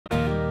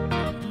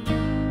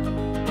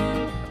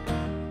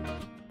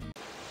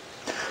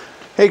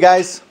Hey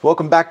guys,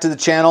 welcome back to the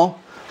channel.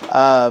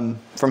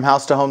 From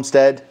House to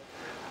Homestead,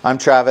 I'm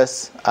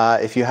Travis.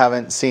 If you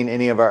haven't seen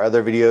any of our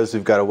other videos,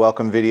 we've got a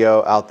welcome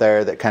video out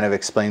there that kind of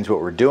explains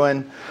what we're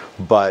doing,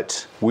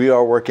 but we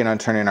are working on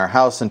turning our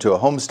house into a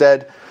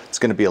homestead. It's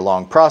going to be a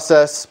long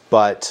process,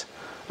 but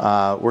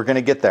we're going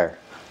to get there.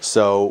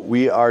 So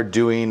we are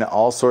doing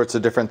all sorts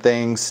of different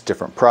things,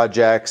 different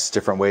projects,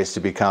 different ways to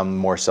become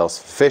more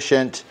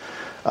self-sufficient.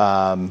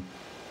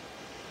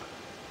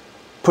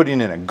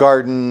 Putting in a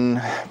garden,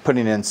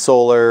 putting in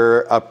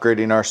solar,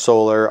 upgrading our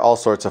solar, all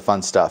sorts of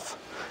fun stuff.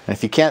 And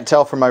if you can't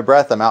tell from my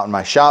breath, I'm out in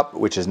my shop,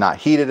 which is not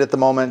heated at the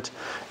moment.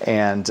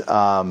 And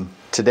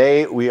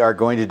today we are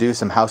going to do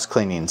some house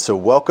cleaning. So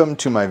welcome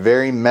to my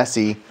very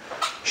messy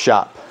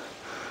shop.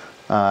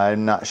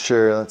 I'm not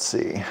sure, let's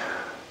see.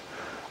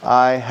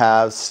 I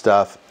have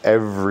stuff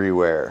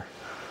everywhere.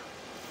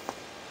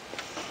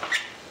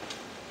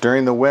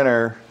 During the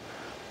winter,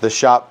 the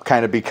shop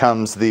kind of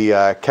becomes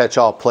the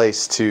catch-all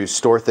place to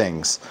store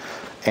things,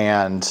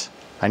 and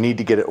I need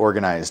to get it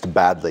organized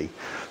badly.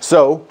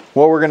 So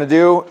what we're gonna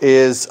do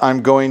is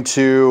I'm going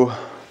to,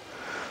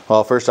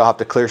 well, first I'll have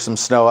to clear some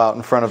snow out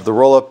in front of the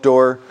roll-up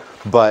door,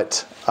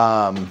 but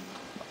I'm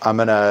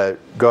gonna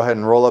go ahead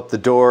and roll up the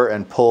door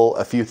and pull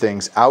a few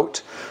things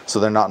out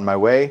so they're not in my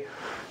way,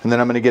 and then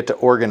I'm gonna get to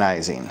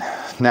organizing.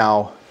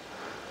 Now,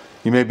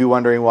 you may be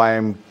wondering why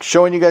I'm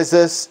showing you guys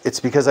this. It's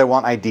because I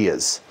want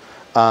ideas.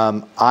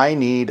 I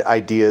need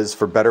ideas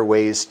for better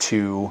ways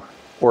to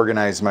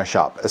organize my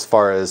shop, as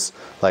far as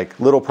like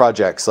little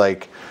projects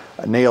like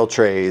nail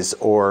trays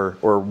or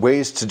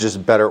ways to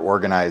just better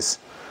organize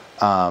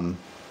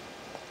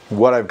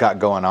what I've got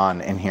going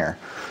on in here.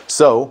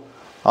 So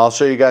I'll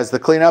show you guys the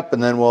cleanup,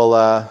 and then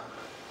we'll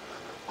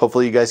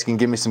hopefully you guys can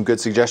give me some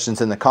good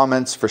suggestions in the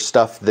comments for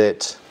stuff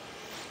that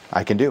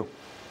I can do,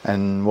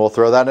 and we'll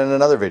throw that in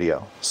another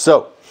video.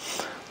 So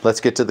let's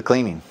get to the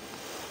cleaning.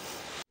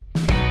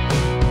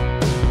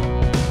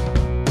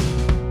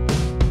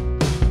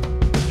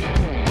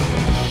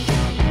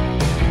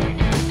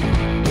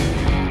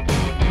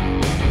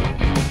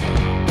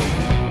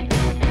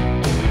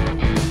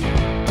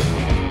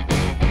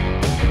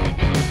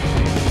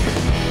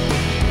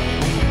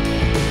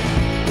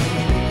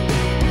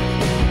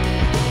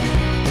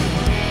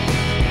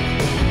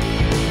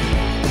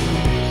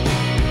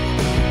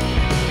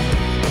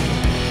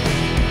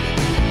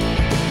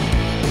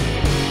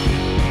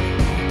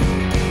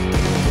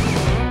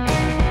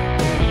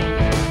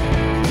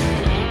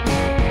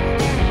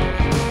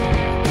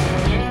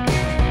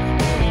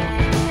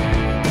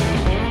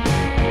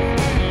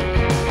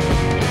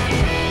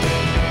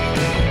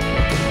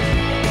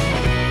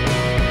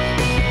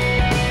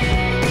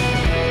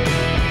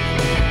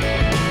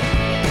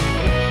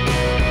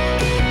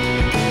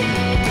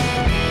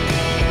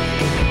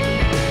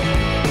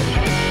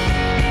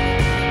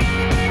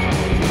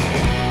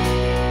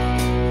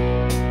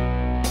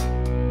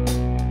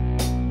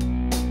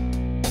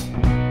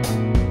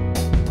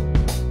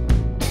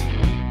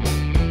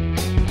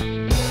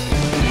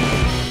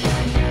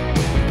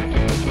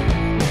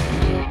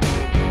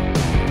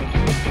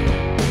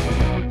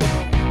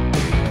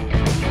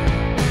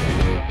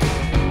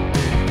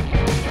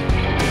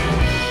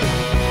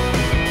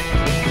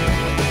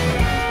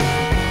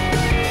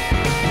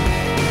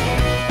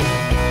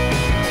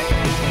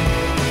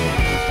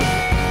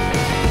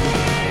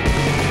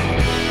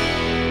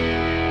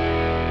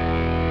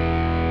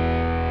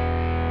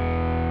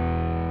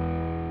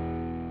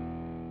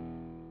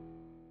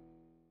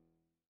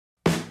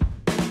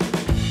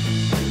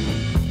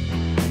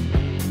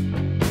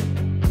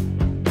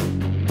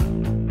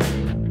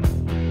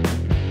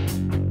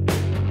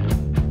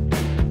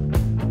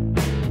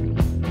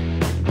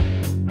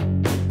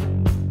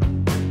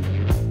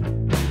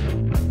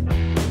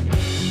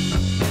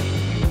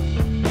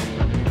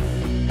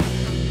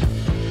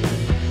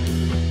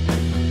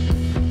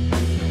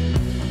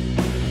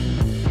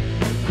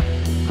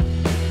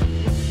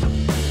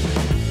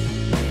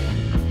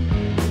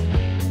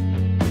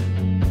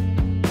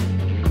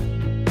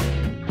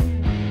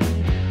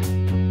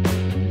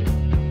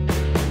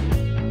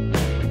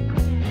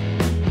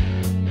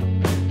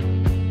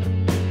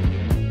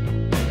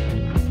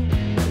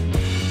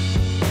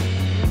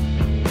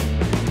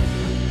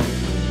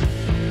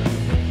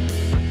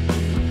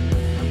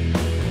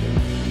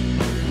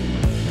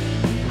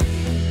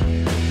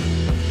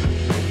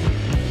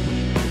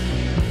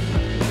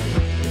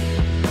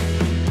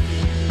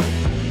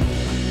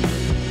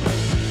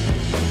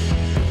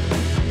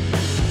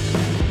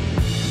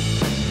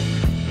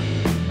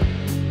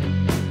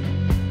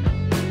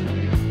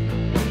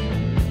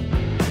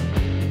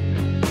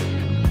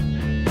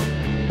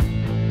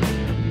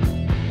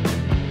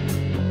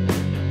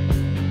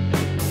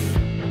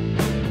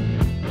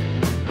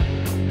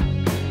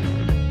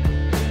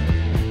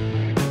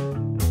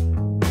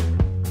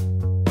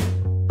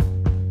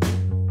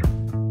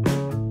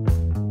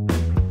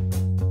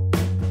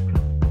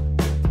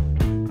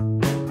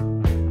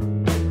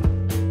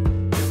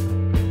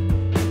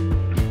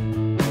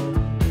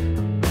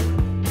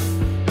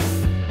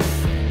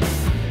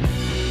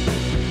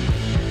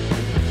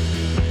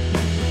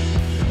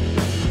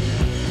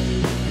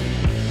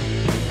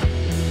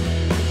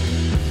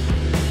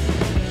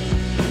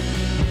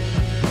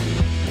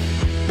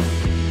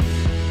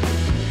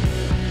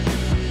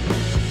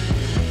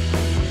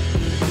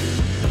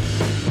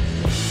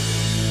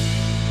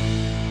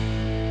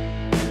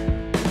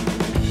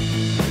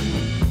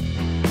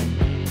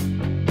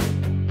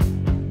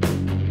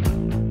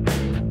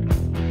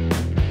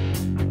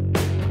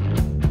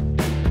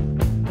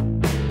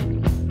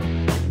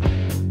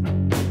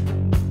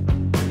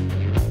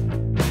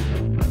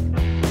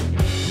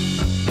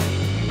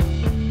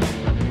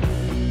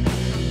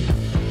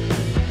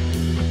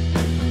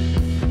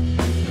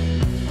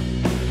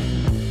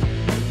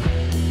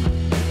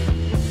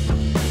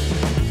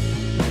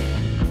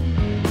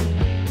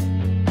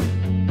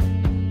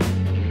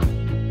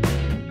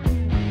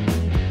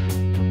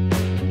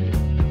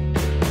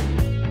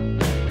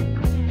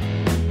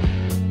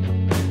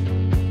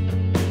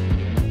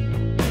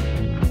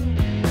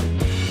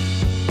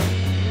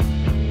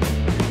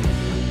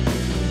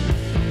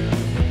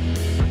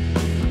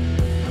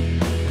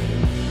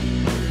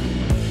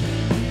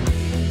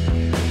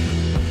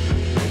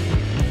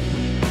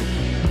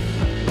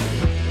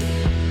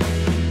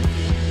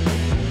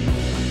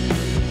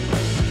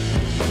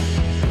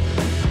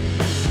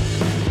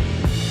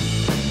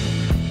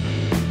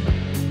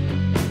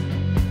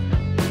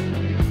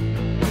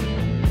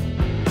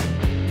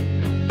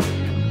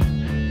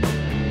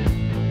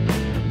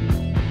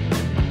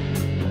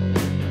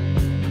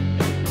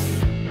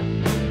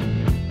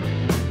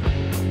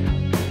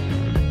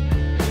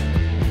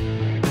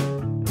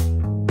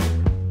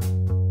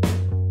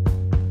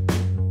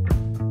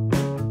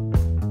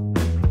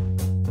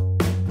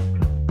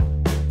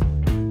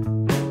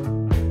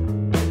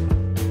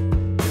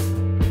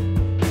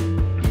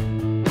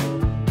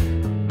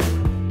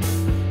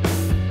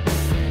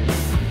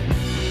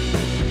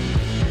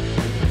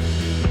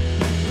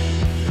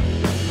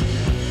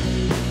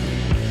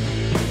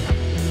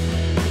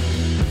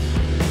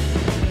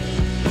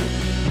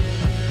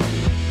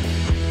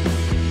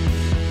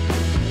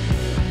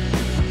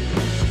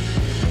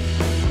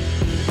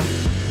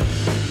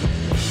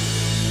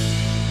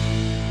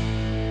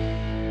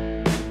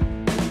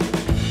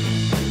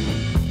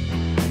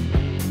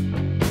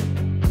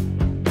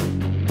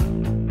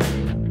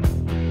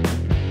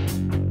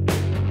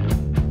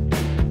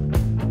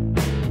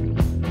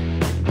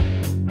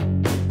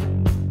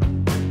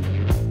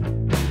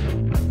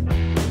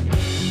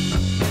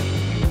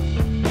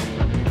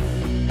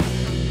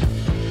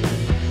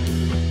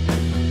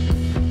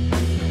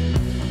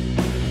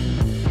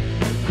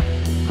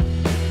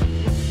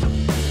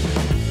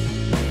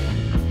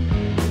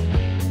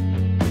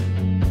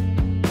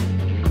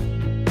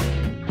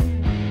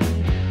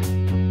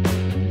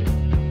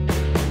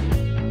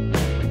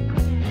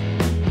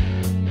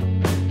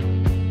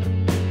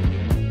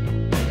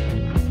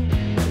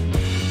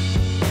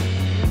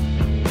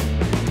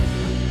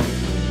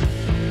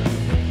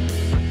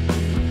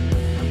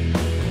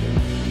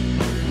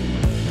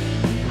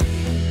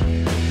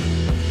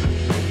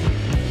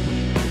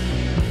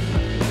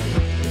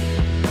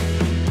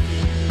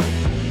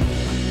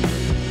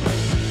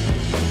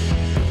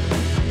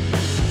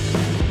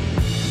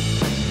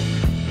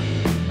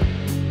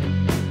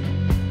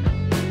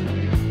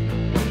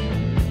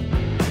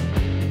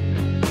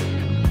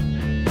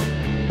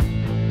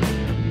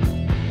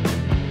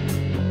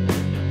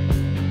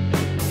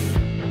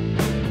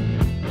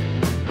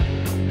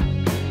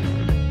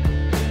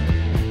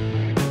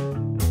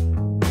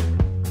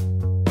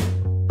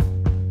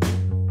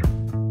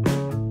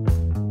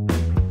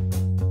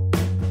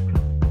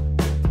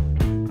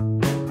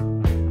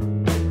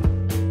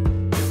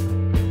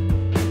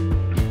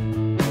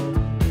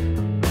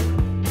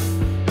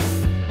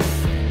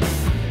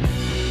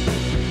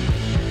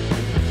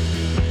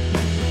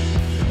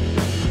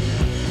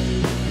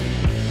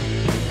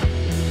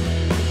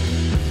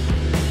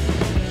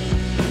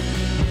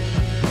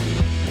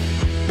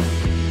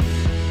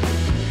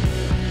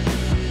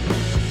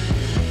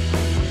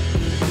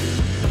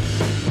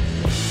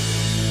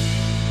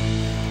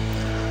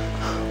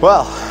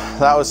 Well,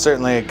 that was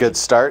certainly a good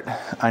start.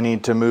 I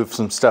need to move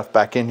some stuff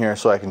back in here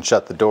so I can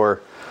shut the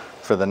door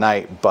for the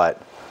night,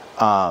 but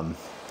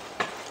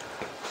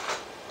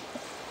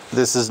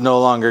this is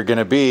no longer going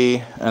to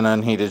be an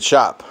unheated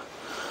shop.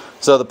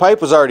 So the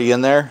pipe was already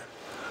in there.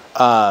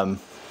 The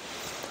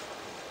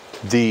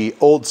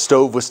old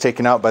stove was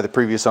taken out by the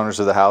previous owners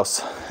of the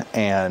house,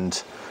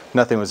 and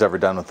nothing was ever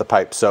done with the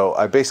pipe. So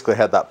I basically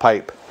had that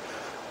pipe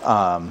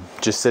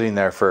just sitting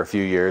there for a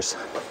few years.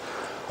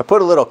 I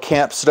put a little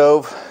camp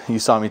stove, you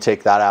saw me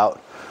take that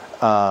out,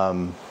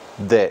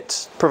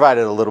 that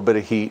provided a little bit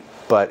of heat,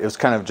 but it was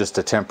kind of just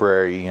a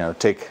temporary, you know,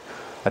 take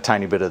a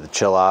tiny bit of the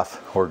chill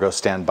off or go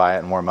stand by it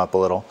and warm up a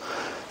little.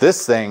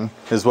 This thing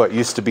is what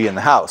used to be in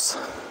the house,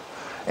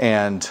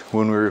 and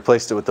when we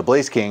replaced it with the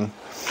Blaze King,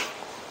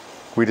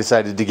 we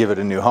decided to give it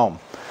a new home.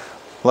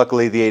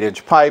 Luckily the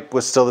 8-inch pipe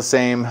was still the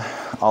same.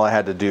 All I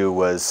had to do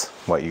was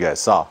what you guys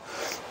saw.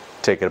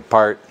 Take it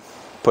apart,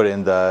 put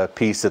in the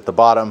piece at the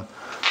bottom,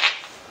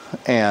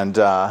 and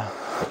get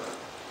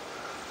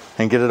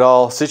it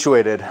all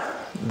situated.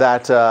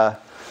 That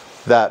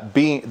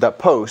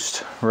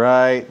post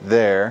right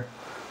there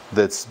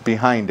that's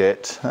behind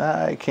it,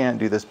 I can't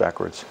do this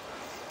backwards.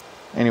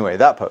 Anyway,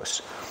 that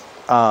post.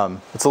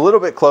 It's a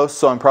little bit close,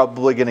 so I'm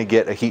probably gonna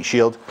get a heat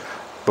shield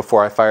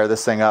before I fire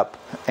this thing up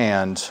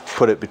and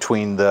put it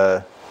between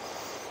the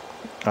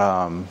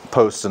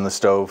post and the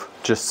stove,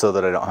 just so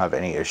that I don't have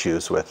any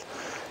issues with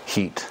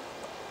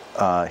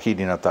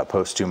heating up that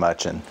post too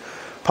much and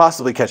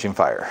possibly catching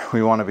fire.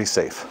 We want to be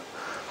safe.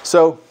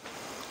 So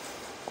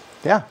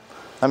yeah,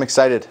 I'm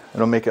excited.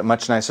 It'll make it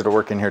much nicer to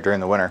work in here during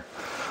the winter.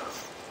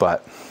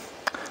 But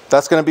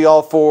that's going to be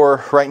all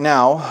for right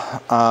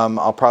now.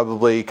 I'll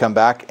probably come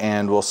back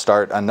and we'll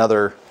start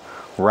another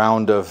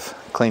round of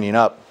cleaning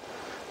up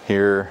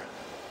here,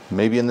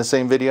 maybe in the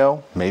same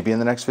video, maybe in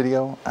the next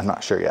video. I'm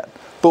not sure yet,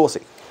 but we'll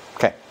see.